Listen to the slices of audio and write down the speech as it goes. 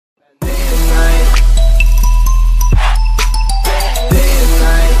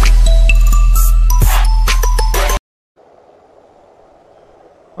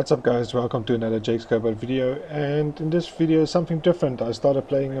What's up guys, welcome to another Jake's Cobalt video, and in this video something different. I started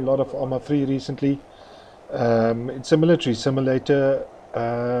playing a lot of Arma3 recently. It's a military simulator.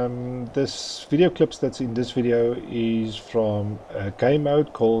 This video clips that's in this video is from a game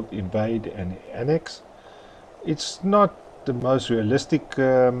mode called Invade and Annex. It's not the most realistic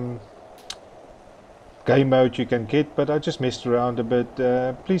game mode you can get, but I just messed around a bit.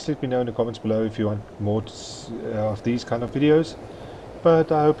 Please let me know in the comments below if you want more of these kind of videos.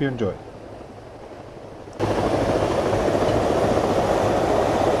 But I hope you enjoy.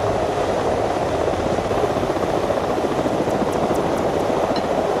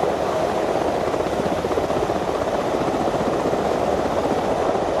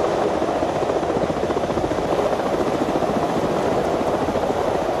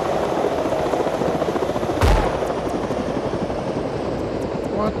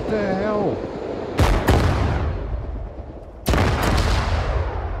 What the hell?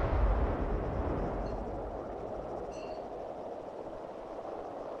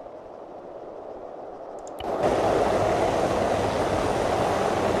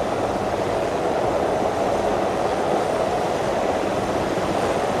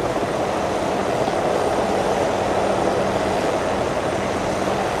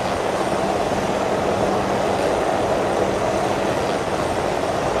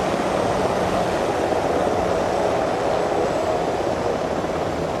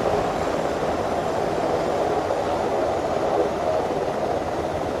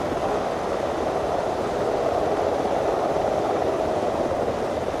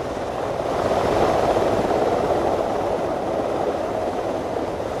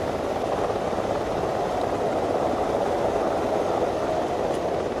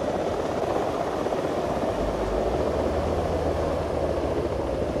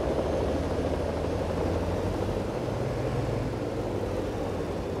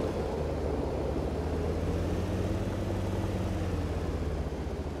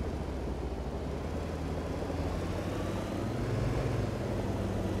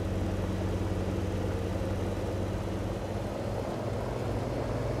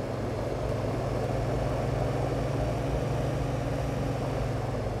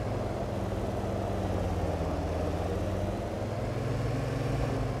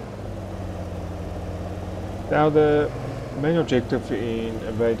 Now the main objective in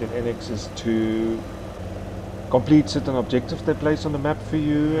Invade and Annex is to complete certain objectives they place on the map for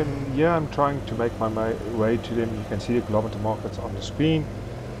you, and yeah, I'm trying to make my way to them. You can see the kilometer markers on the screen,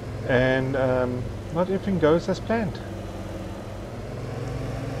 and not everything goes as planned.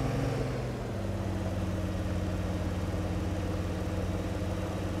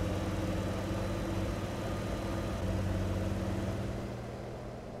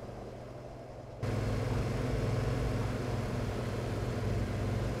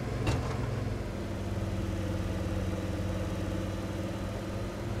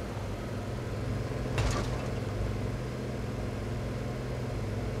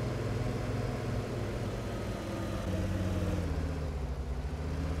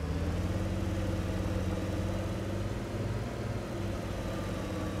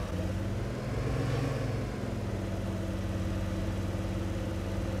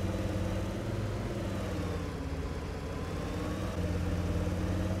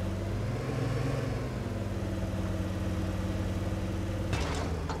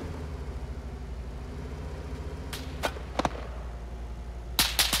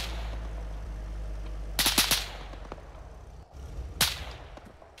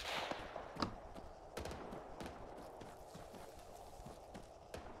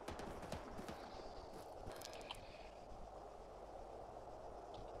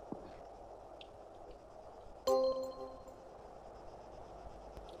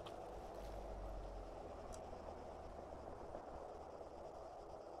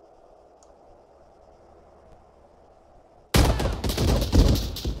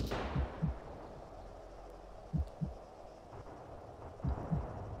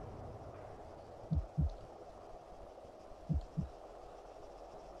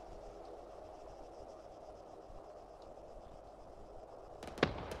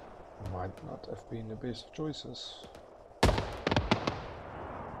 Might not have been the best choices.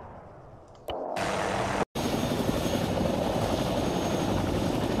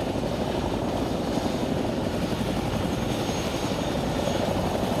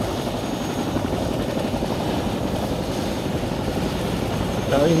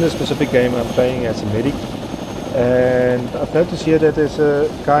 Now in this specific game I'm playing as a medic, and I've noticed here that there's a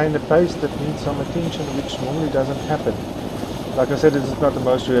guy in the base that needs some attention, which normally doesn't happen. Like I said, this is not the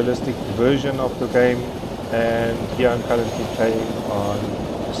most realistic version of the game, and here I'm currently playing on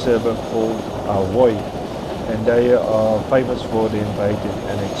server called Ahoy, and they are famous for the Invade and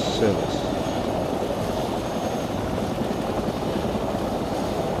Annex service.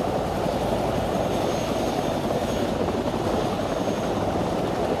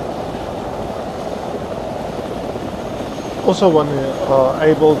 Also, when you are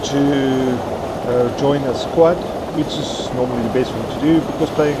able to join a squad, which is normally the best thing to do, because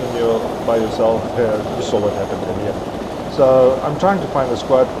playing by yourself, you saw what happened earlier. So I'm trying to find a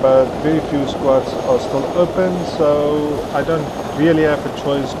squad, but very few squads are still open, so I don't really have a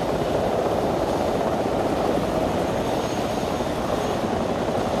choice.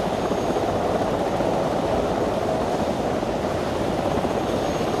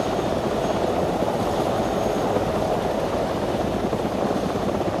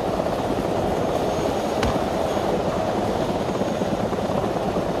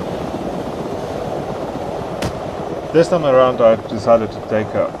 This time around I've decided to take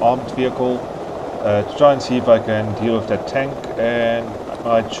an armed vehicle to try and see if I can deal with that tank, and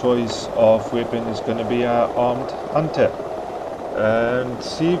my choice of weapon is going to be an armed hunter, and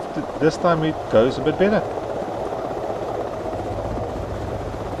see if this time it goes a bit better.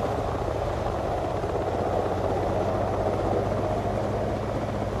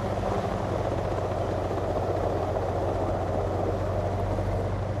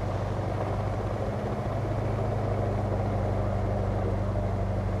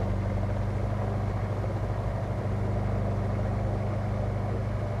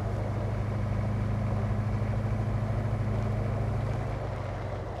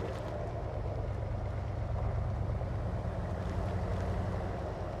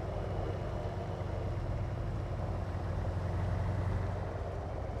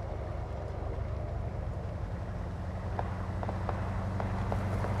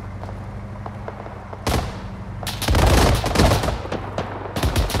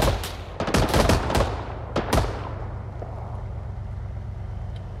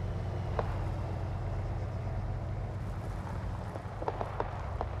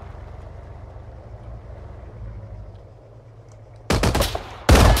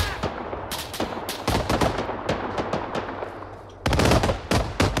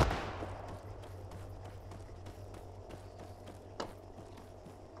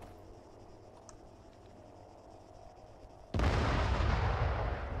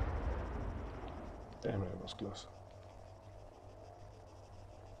 Damn, it was close.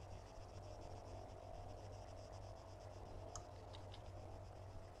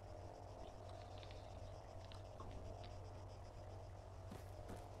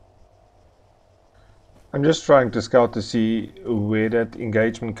 I'm just trying to scout to see where that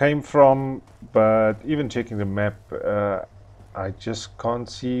engagement came from, but even checking the map, I just can't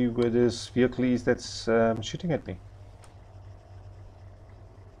see where this vehicle is that's shooting at me.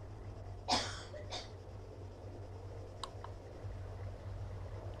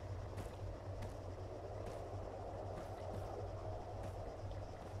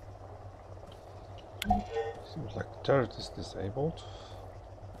 Seems like the turret is disabled.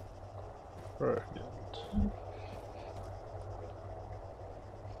 Brilliant.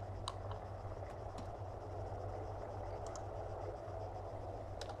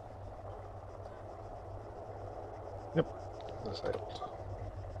 Yep, disabled.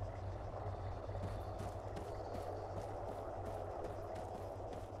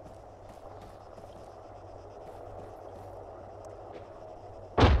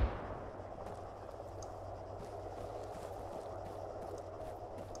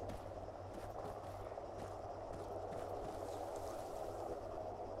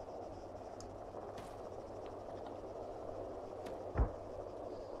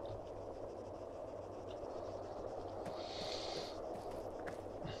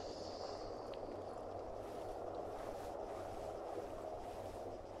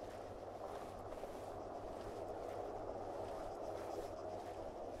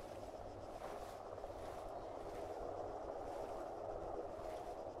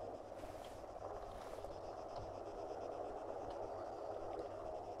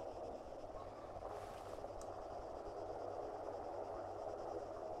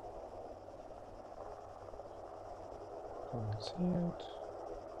 Can't see it.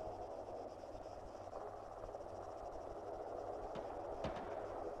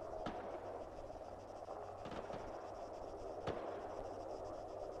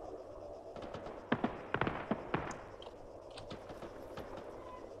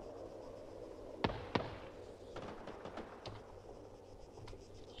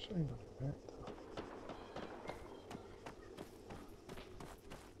 Shame on that.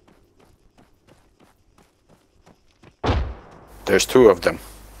 There's two of them.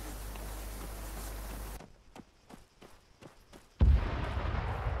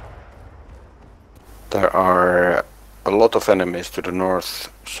 There are a lot of enemies to the north,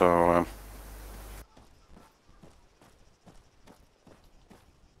 so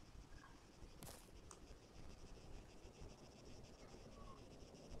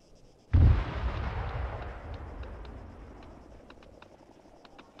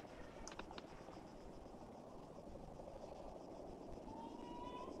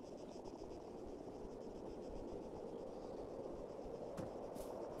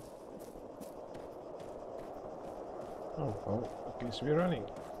Oh, well, at least we're running.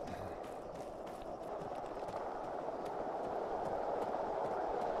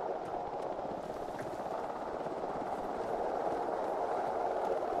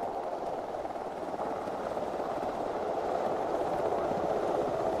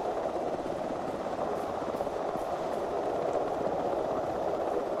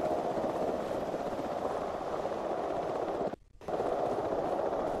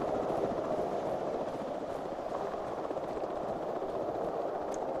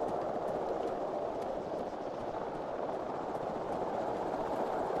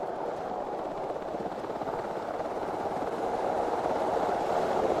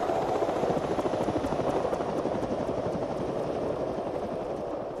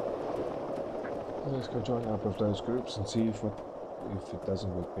 Let's go join up with those groups and see if it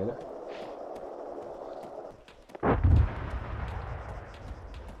doesn't work better.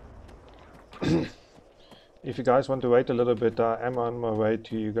 If you guys want to wait a little bit, I am on my way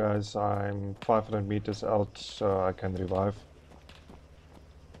to you guys. I'm 500 meters out, so I can revive.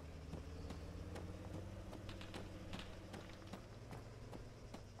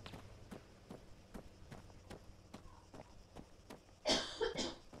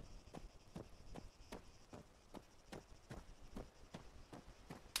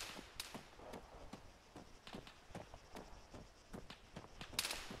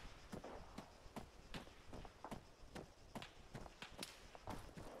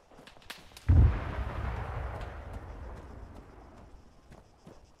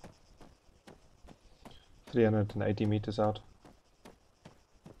 ...380 meters out.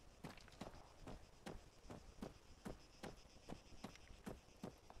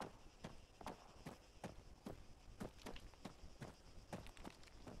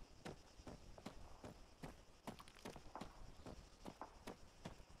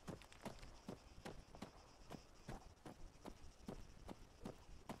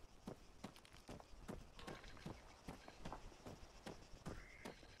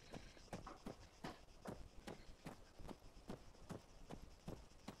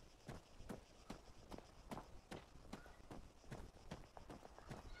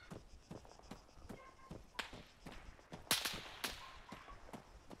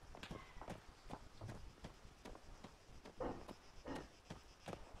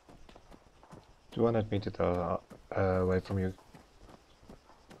 Do 100 meters away from you.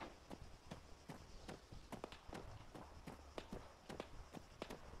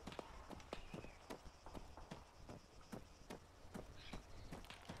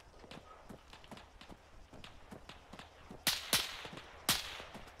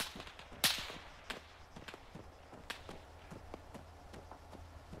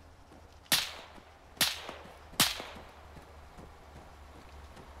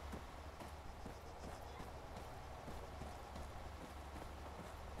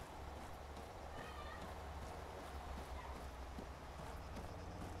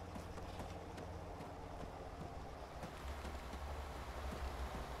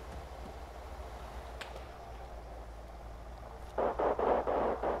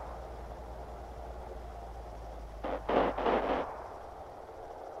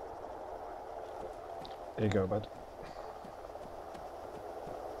 There you go, bud.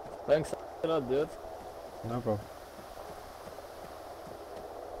 Thanks a lot, dude. No problem.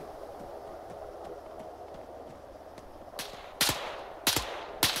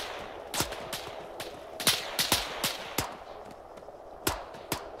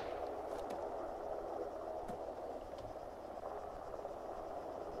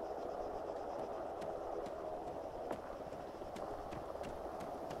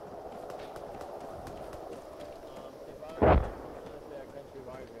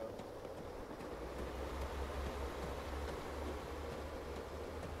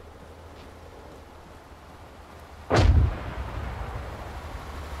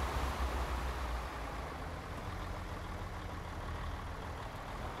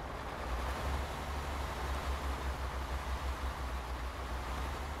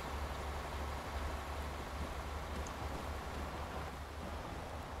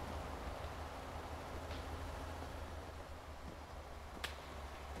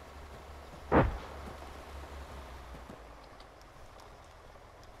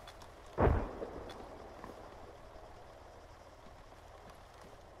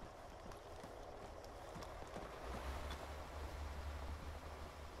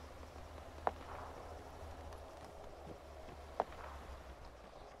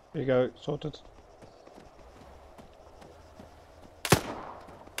 Here you go, sorted.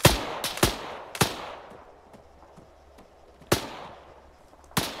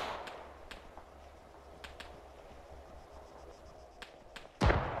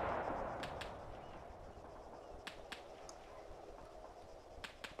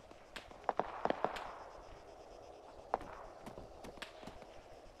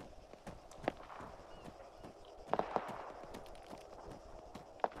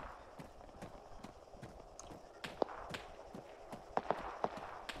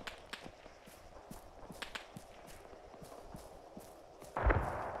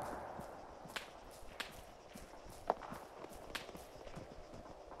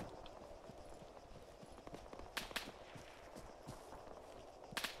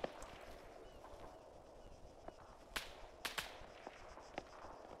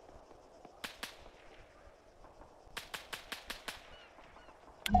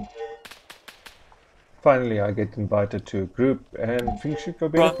 Finally, I get invited to a group, and things should go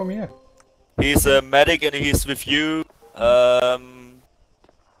better from here. He's a medic and he's with you, Boom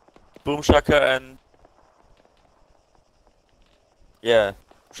Shaka and... Yeah,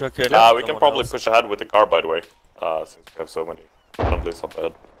 Shaka and we can probably push ahead with the car, by the way, since we have so many friendlies up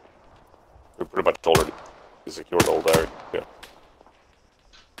ahead. We're pretty much already secured all there. Yeah.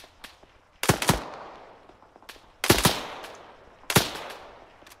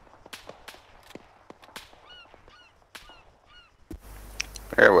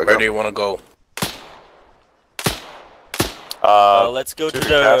 There we go. Where do you want to go? let's go to the...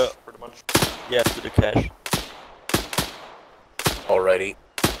 cache, pretty much. Yeah, to the cache. Alrighty.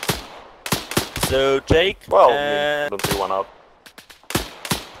 So, Jake, Well, and don't do one out.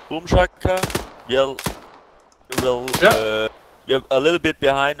 Boom Shaka, you're a little bit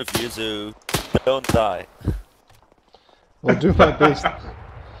behind of you, so don't die. We'll do my best.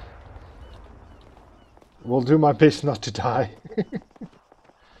 We'll do my best not to die.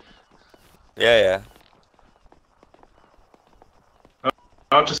 Yeah.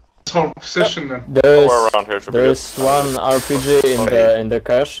 I'll just hold position then. Around here should be There's good. one RPG in the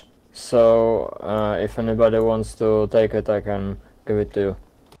cache, so if anybody wants to take it, I can give it to you.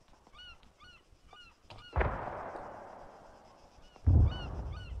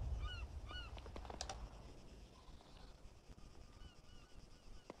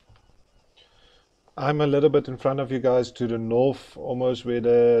 I'm a little bit in front of you guys to the north, almost where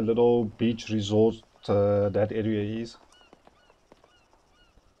the little beach resort, that area is.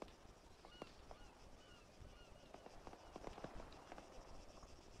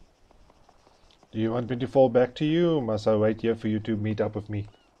 Do you want me to fall back to you, or must I wait here for you to meet up with me?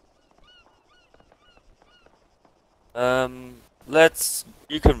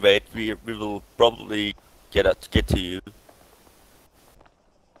 You can wait. We will probably get to you.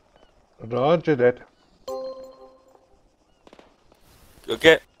 Roger that.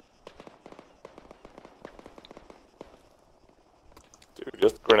 Okay. Dude,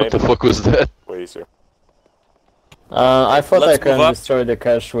 just grenade. What the fuck was that? Way easier. I thought Let's I can move up. destroy the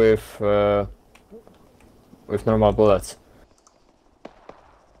cache with normal bullets.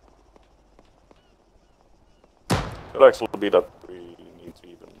 Could actually be that we need to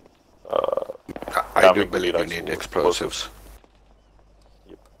even. I do believe you need explosives.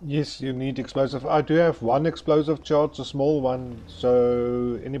 Yes, you need explosive. I do have one explosive charge, a small one,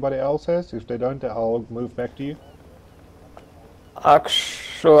 so anybody else has? If they don't, I'll move back to you.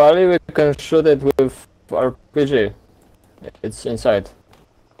 Actually, we can shoot it with RPG. It's inside.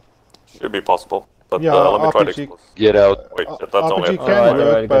 Should be possible. But Yeah, let me try to RPG. explode. Get out. Wait, that's only RPG a can Alright, work,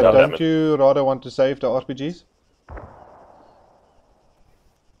 alright, but get out. don't you rather want to save the RPGs?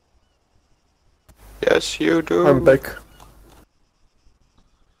 Yes, you do. I'm back.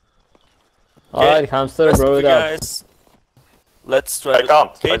 Alright, hamster, Rest of blow you it up. guys, let's try I to...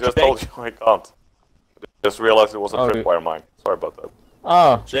 can't. Okay, I just Jake, told you I can't. I just realized it was a Oh, tripwire mine. Sorry about that.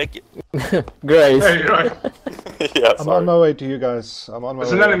 Oh, Jake, great. Hey, right. Yeah, I'm sorry. on my way to you guys. I'm on my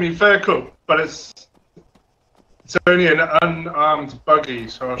There's way. an enemy vehicle, but it's only an unarmed buggy,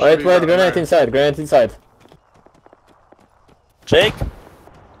 so I'll show Wait, you wait, that grenade now. inside, grenade inside. Jake?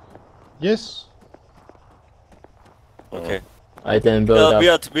 Yes. Okay. I didn't build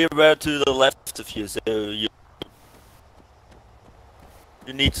up. We were to the left of you, so you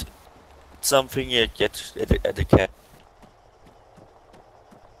need something you get at the cap.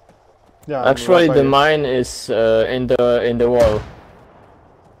 Yeah. I'm Actually, right the by mine is in the wall.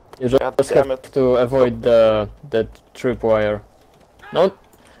 You God just damn have it. to avoid that tripwire. No.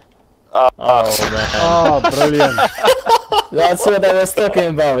 Uh, Oh man, Oh, brilliant. that's what I was talking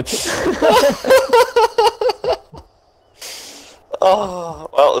about. Oh,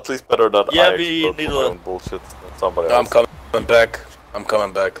 well, at least better than Yeah, I we explode need for my a- own bullshit than somebody I'm else. coming back. I'm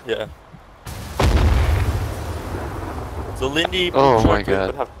coming back. Yeah. So Lindy, Oh my We god.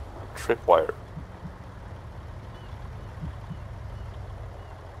 even have tripwire.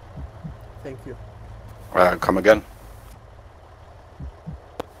 Thank you. Come again.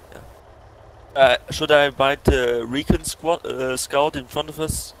 should I invite the recon squad scout in front of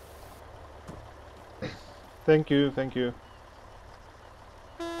us? Thank you, thank you.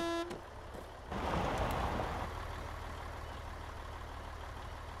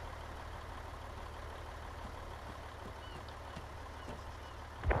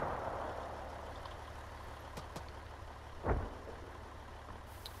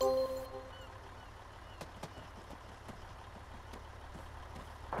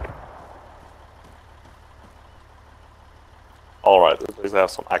 Alright, at least I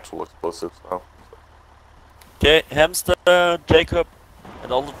have some actual explosives now. Okay, Hamster, Jacob,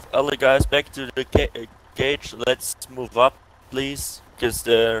 and all the other guys back to the cage. Let's move up, please, because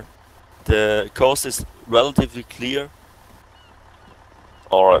the coast is relatively clear.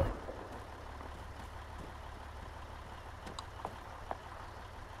 Alright.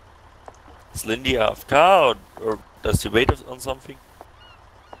 Is Lindy AFK or does he wait on something?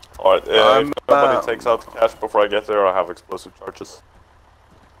 Alright, if somebody takes out the cash before I get there, I have explosive charges.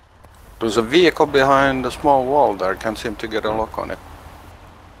 There's a vehicle behind the small wall there. Can't seem to get a lock on it.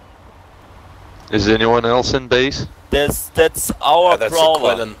 Is anyone else in base? That's our that's a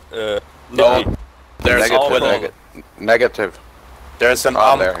crawler. Quillen. Lindy. No, there's Our a crawler. negative. There's an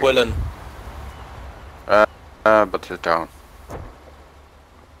there. Quillen. But he's down.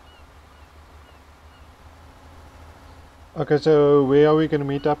 Okay, so where are we gonna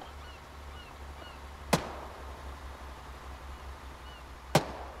meet up?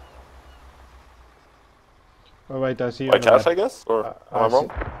 Oh wait, I see you By on the cash, map. I guess? Or am I I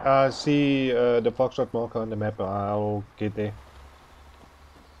wrong? see the Foxtrot marker on the map. I'll get there.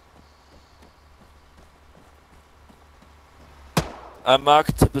 I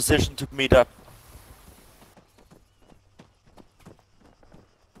marked a position to meet up.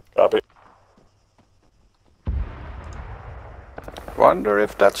 Copy. Wonder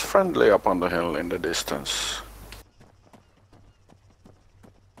if that's friendly up on the hill in the distance.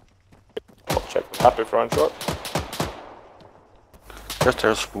 I'll check the map if you're unsure. Guess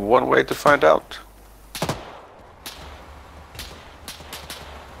there's one way to find out.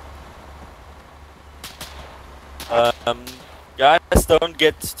 Guys, don't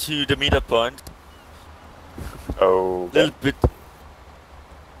get to the meter point. Oh, Little bit.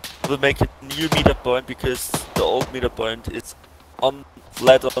 We'll make a new meter point because the old meter point is on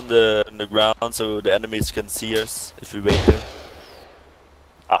flat on the ground, so the enemies can see us if we wait there.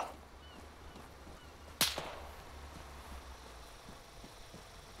 ah.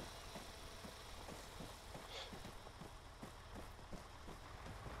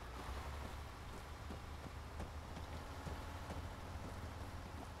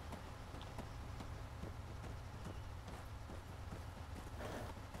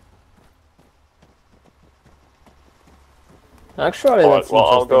 Actually, Alright, that's well,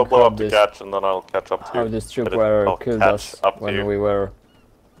 I'll go interesting blow how up the this, catch and then I'll catch up to you. how this I'll tripwire killed catch us up to when you. we were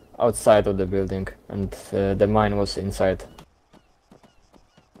outside of the building and the mine was inside.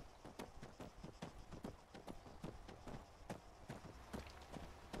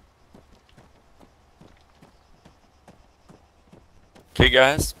 Okay,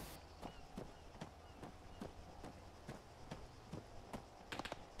 guys.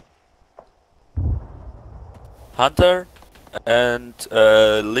 Hunter and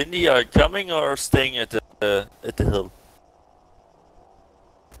Lindy are coming or staying at the hill?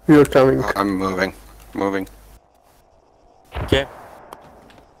 We are coming. I'm moving. Okay.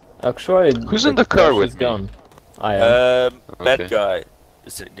 Actually, Who's in the car crash with is me? gone. I am. Bad Okay. guy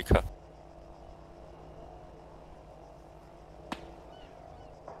is in the car.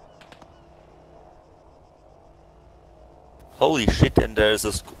 Holy shit! And there's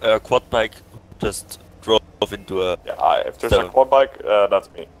a quad bike just drove into a. Yeah, if there's a Stone. quad bike, that's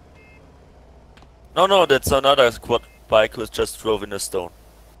me. No, that's another quad bike who just drove in a stone.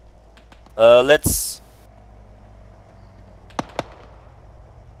 Let's.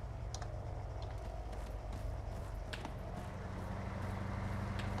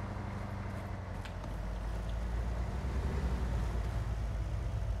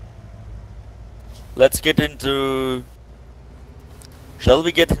 Let's get into. Shall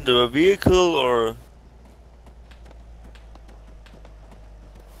we get into a vehicle or?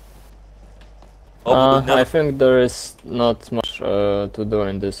 Oh, no. I think there is not much to do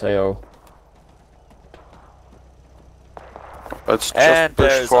in this AO. Let's And just push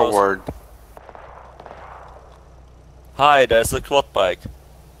there's forward. Hi, there's a quad bike.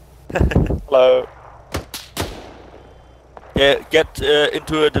 Hello. Yeah, get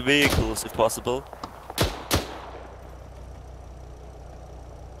into the vehicles if possible.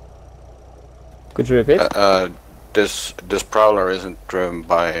 Could you repeat? This prowler isn't driven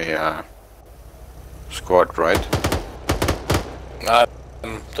by squad, right?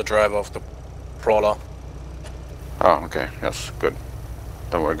 I'm the driver of the prowler. Oh, okay. Yes, good.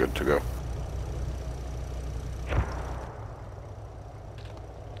 Then we're good to go.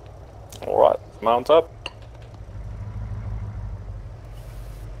 Alright, mount up.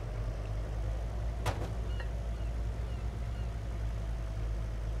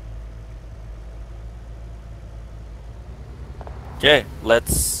 Okay,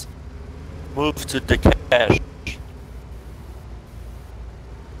 let's move to the cache.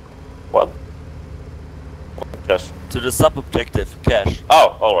 What? Yes. To the sub-objective cache.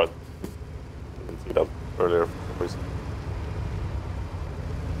 Oh, alright. Didn't see that earlier for some reason.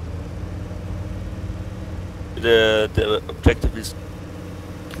 The objective is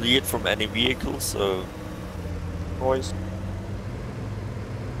cleared from any vehicle, so... Noise.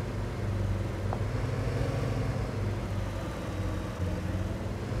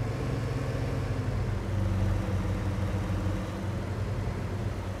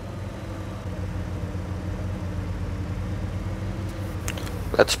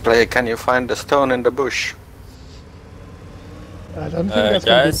 Let's play Can You Find the Stone in the Bush? I don't think that's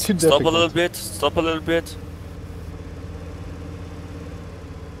going to be guys, too stop difficult. a little bit, stop a little bit.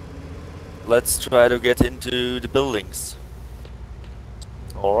 Let's try to get into the buildings.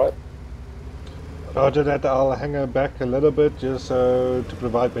 Alright. Roger that, I'll hang her back a little bit just to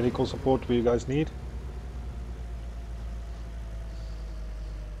provide medical support where you guys need.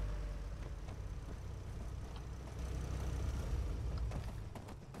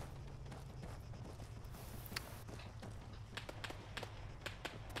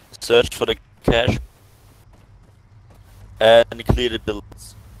 Search for the cache and clear the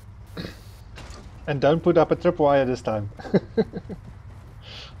buildings. And don't put up a tripwire this time.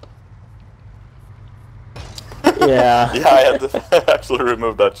 Yeah. Yeah, I had to actually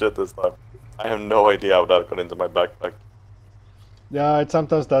remove that shit this time. I have no idea how that got into my backpack. Yeah, it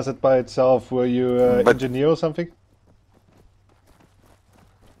sometimes does it by itself. Were you engineer or something?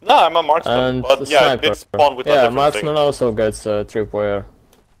 No, I'm a marksman, And but yeah, sniper. it spawned with a Yeah, different marksman thing. also gets a tripwire.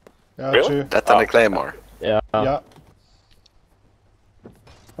 Yeah, Really? true. That and a claymore. Yeah. Yeah.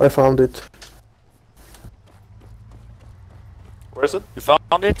 I found it. Where is it? You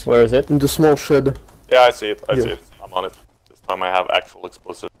found it? Where is it? In the small shed. Yeah, I see it. I Yeah. see it. I'm on it. This time I have actual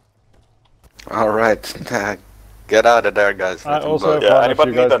explosives. Alright. Get out of there, guys. I Let them also blow. have- Yeah, fine if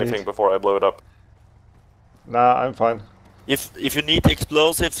anybody you need guys anything need. before I blow it up? Nah, I'm fine. If you need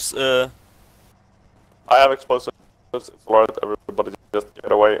explosives, I have explosives. It's alright, everybody just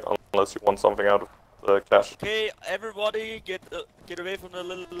get away unless you want something out of the cache. okay, everybody get away from the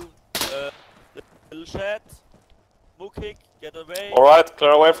little shed. Mukik, get away. Alright,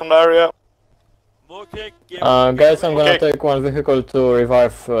 clear away from the area. Mukik, Guys, I'm gonna Okay. take one vehicle to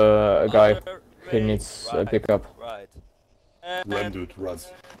revive a guy. He needs a pickup. Right. Run, dude, run.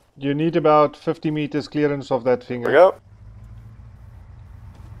 You need about 50 meters clearance of that thing. Here we go.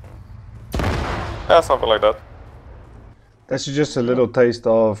 Yeah, something like that. That's just a little taste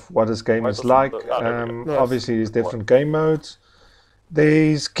of what this game is like. Obviously, there's different game modes.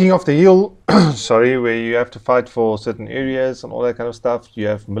 There's King of the Hill, sorry, where you have to fight for certain areas and all that kind of stuff. You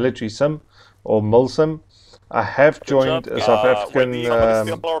have Military Sim or Milsim. I have joined a South African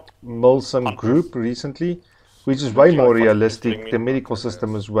Milsim group recently, which is way more realistic. The medical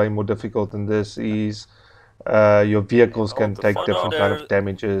system is way more difficult than this. Is your vehicles can take different kind of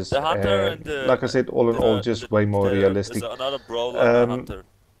damages, and like I said, all in all, just way more realistic. Another brawler and the hunter.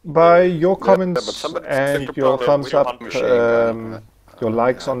 By your but comments somebody and stick a your problem thumbs with your up, machine gun. your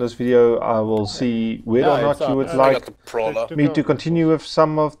likes on this video, I will see whether or not you would I got like the prowler. me to continue with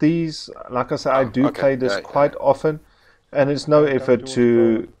some of these. Like I said, I do okay. play this Yeah, quite often, and it's no effort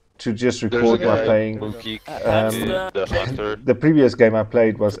to just record my playing. The previous game I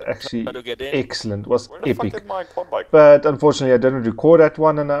played was actually excellent, was Where the fuck epic. did my quad bike? But unfortunately, I didn't record that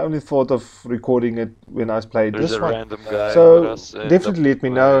one, and I only thought of recording it when I played There's this a one. random guy with So us in definitely let me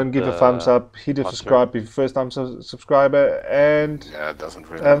know and give a thumbs up, hit a hunter. subscribe if you're first time subscriber, and Yeah, it doesn't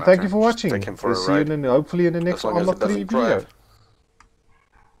really thank matter. you for Just watching. take him for We'll a see you ride. hopefully in the next As long as Arma it 3 doesn't video. drive.